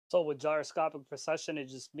So with gyroscopic precession, it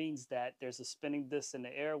just means that there's a spinning disc in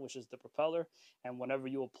the air, which is the propeller, and whenever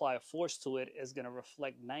you apply a force to it, it's going to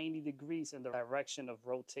reflect 90 degrees in the direction of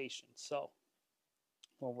rotation. So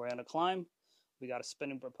when we're in a climb, we got a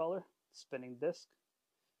spinning propeller, spinning disc,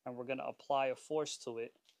 and we're going to apply a force to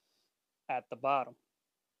it at the bottom.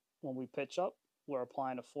 When we pitch up, we're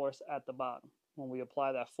applying a force at the bottom. When we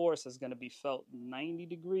apply that force, it's going to be felt 90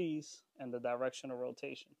 degrees in the direction of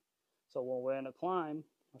rotation. So when we're in a climb,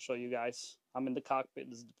 I'll show you guys. I'm in the cockpit.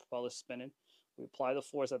 This is the propeller spinning. We apply the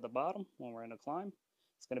force at the bottom when we're in a climb.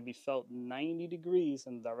 It's going to be felt 90 degrees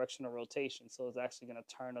in the direction of rotation. So it's actually going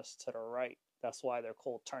to turn us to the right. That's why they're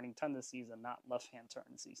called turning tendencies and not left-hand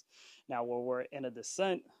tendencies. Now, when we're in a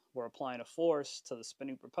descent, we're applying a force to the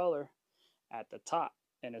spinning propeller at the top,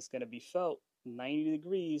 and it's going to be felt 90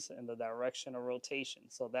 degrees in the direction of rotation.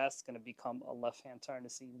 So that's going to become a left-hand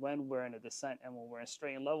tendency when we're in a descent, and when we're in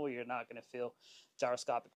straight and level, you're not going to feel gyroscopic